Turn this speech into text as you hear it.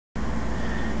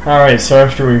Alright, so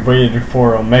after we waited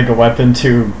for Omega Weapon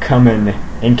to come and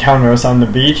encounter us on the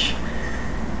beach,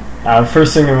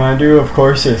 first thing we want to do, of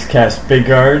course, is cast Big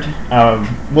Guard.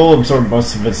 We'll absorb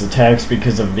most of his attacks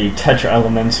because of the Tetra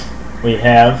elements we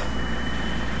have.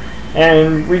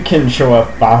 And we can show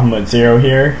off Bahamut Zero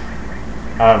here.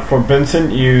 For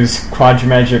Vincent, use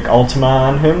Quadramagic Ultima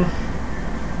on him.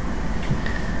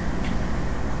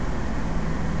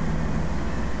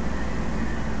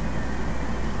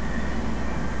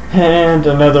 And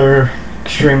another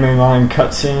extremely long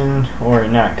cutscene, or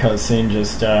not cutscene,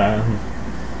 just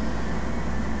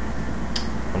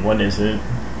what is it?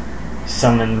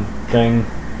 Summon thing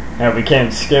that we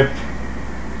can't skip,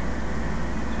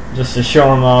 just to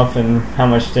show him off and how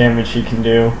much damage he can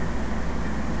do.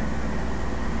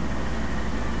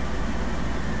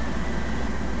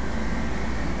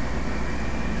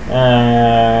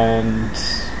 And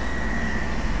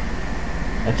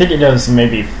I think he does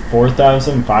maybe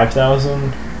 4,000,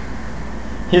 5,000.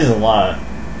 He's a lot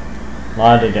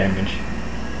of damage.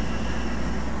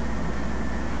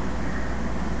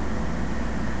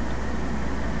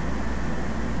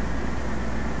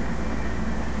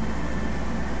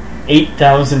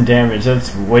 $8,000 damage,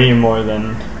 that's way more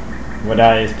than what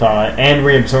I thought. And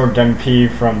we absorbed MP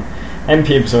from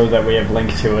MP Absorb that we have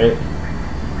linked to it.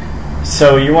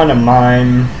 So you want to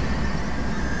mine.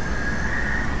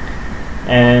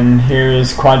 And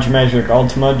here's Quadramagic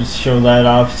Ultima, just show that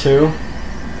off too.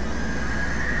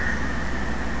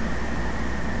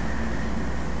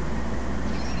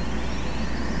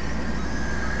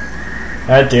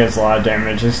 That deals a lot of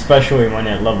damage, especially when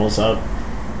it levels up.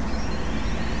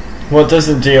 Well, it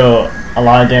doesn't deal a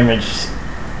lot of damage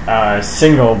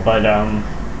single, but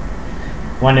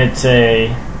when it's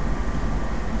a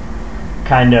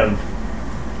kind of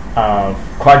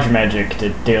Quadramagic,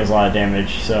 it deals a lot of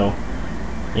damage, so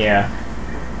yeah.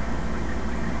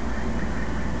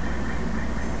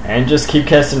 And just keep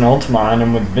casting Ultima on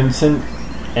him with Vincent,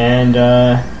 and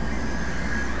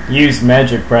use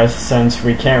Magic Breath since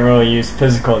we can't really use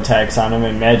physical attacks on him,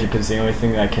 and magic is the only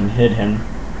thing that can hit him.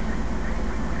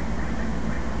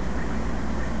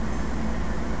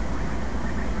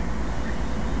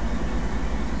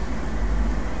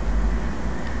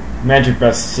 Magic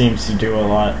Breath seems to do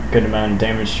a good amount of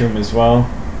damage to him as well.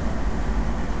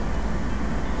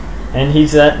 And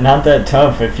he's not that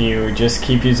tough if you just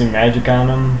keep using magic on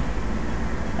him.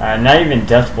 Not even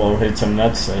Death Blow hits him,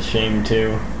 that's a shame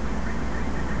too.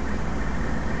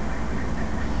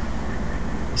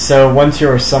 So once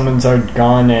your summons are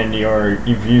gone and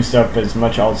you've used up as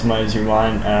much Ultima as you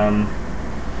want,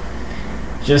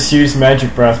 just use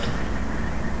Magic Breath.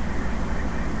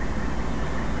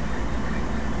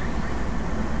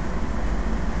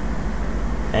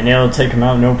 And it'll take him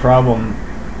out no problem.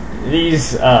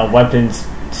 These weapons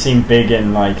seem big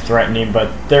and like threatening,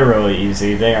 but they're really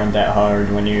easy. They aren't that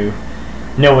hard when you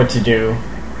know what to do.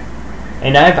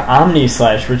 And I have Omni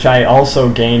Slash, which I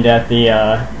also gained at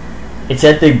the it's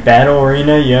at the battle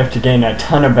arena. You have to gain a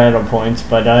ton of battle points,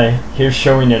 but here's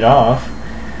showing it off.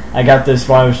 I got this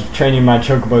while I was training my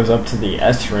Chocobos up to the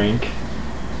S rank.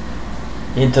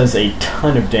 It does a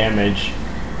ton of damage,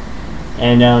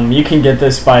 and you can get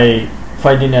this by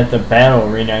fighting at the battle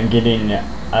arena and getting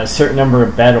a certain number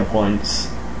of battle points.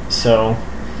 So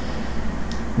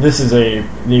this is the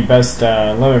best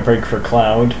limit break for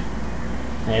Cloud,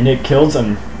 and it kills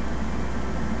him.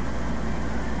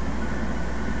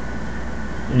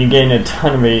 And you gain a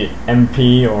ton of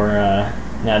MP, or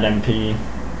not MP,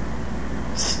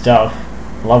 stuff,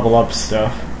 level up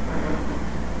stuff.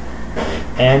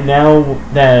 And now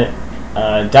that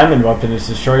Diamond Weapon is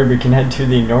destroyed, we can head to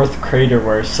the North Crater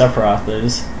where Sephiroth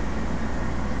is.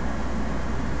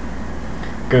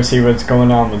 Go see what's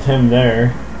going on with him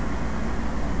there.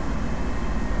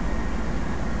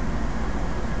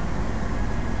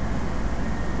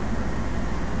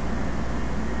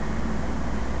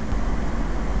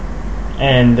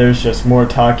 And there's just more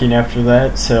talking after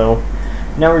that, so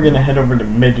now we're gonna head over to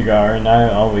Midgar, and I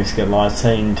always get lost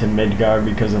heading to Midgar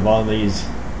because of all these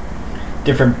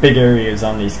different big areas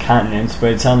on these continents,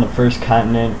 but it's on the first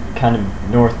continent, kind of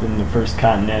north in the first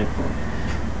continent.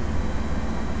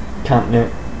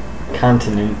 Continent.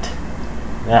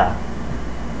 Yeah.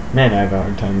 Man, I have a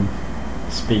hard time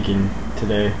speaking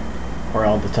today. Or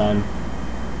all the time.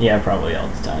 Yeah, probably all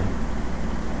the time.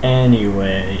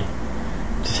 Anyway,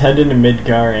 just head into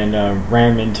Midgar and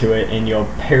ram into it, and you'll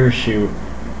parachute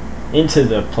into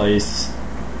the place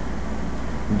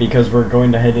because we're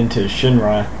going to head into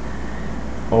Shinra.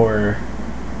 Or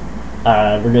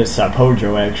we're going to stop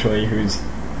Hojo, actually, who's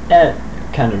at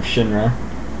kind of Shinra.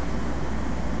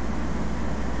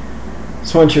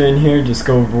 So once you're in here, just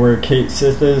go over where Cait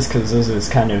Sith is, because this is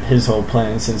kind of his whole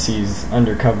plan since he's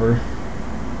undercover.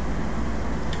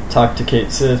 Talk to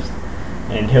Cait Sith,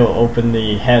 and he'll open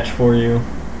the hatch for you.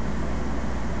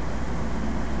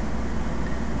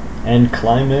 And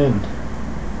climb in.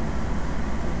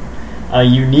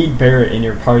 You need Barrett in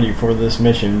your party for this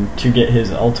mission to get his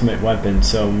ultimate weapon,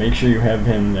 so make sure you have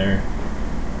him there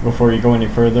before you go any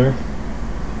further.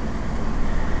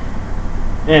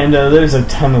 And there's a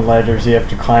ton of ladders you have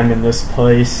to climb in this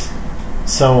place.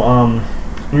 So I'm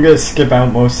going to skip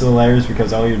out most of the ladders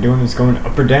because all you're doing is going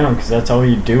up or down, because that's all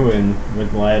you do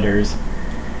with ladders.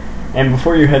 And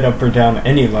before you head up or down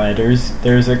any ladders,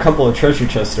 there's a couple of treasure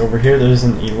chests over here. There's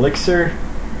an elixir,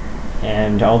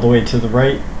 and all the way to the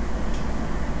right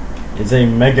is a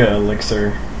mega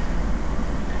elixir.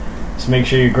 So make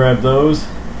sure you grab those.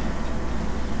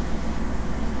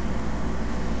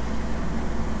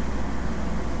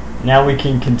 Now we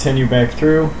can continue back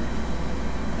through.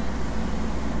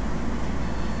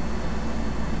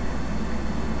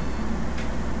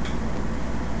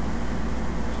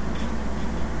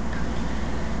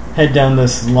 Head down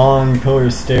this long pillar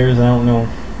of stairs. I don't know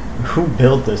who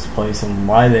built this place and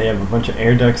why they have a bunch of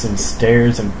air ducts and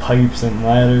stairs and pipes and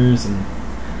ladders and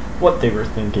what they were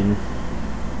thinking.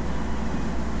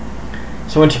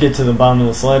 So once you get to the bottom of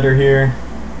this ladder here,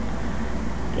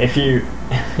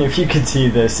 if you could see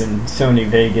this in Sony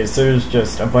Vegas, there's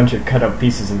just a bunch of cut up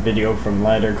pieces of video from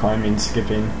ladder climbing,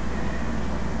 skipping.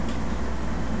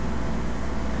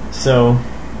 So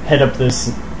head up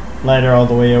this ladder all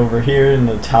the way over here in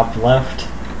the top left,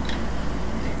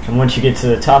 and once you get to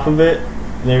the top of it,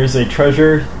 there's a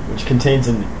treasure which contains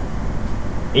an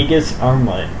Aegis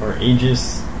armlet, or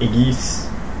Aegis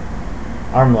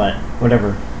armlet,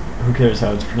 whatever, who cares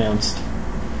how it's pronounced.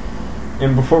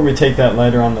 And before we take that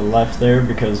ladder on the left there,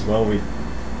 because, well, we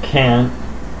can't,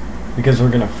 because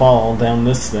we're gonna fall down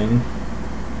this thing,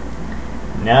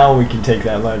 now we can take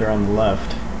that ladder on the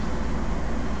left.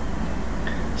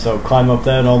 So climb up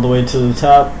that all the way to the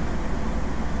top,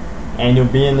 and you'll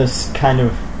be in this kind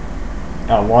of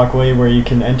walkway where you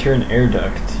can enter an air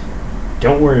duct.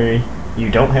 Don't worry, you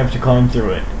don't have to climb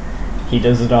through it. He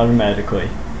does it automatically.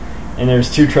 And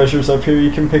there's two treasures up here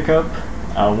you can pick up.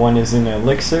 One is an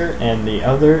elixir, and the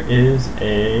other is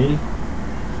a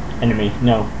enemy.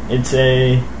 No, it's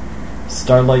a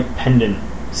starlight pendant.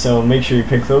 So make sure you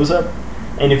pick those up.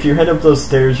 And if you head up those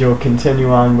stairs, you'll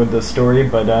continue on with the story.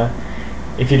 But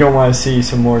if you don't want to see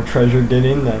some more treasure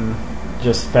getting, then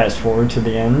just fast forward to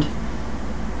the end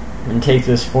and take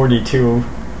this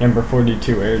number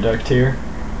 42 air duct here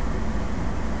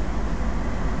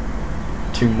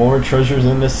to more treasures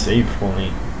in the save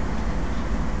point.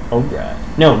 Oh god.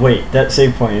 No, wait, that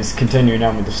save point is continuing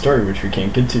on with the story, which we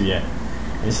can't get to yet.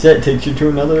 Instead, it takes you to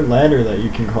another ladder that you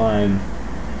can climb.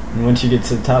 And once you get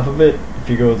to the top of it, if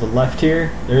you go to the left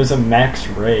here, there's a Max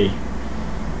Ray.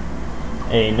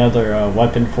 Another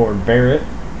weapon for Barrett.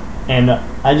 And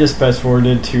I just fast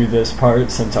forwarded to this part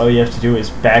since all you have to do is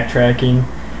backtracking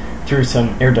through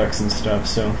some air ducts and stuff,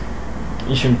 so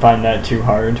you shouldn't find that too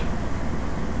hard.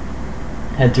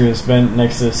 Head to this vent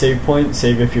next to the save point,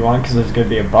 save if you want, because there's going to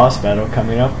be a boss battle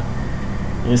coming up.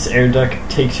 And this air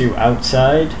duct takes you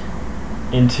outside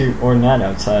into, or not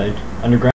outside, underground.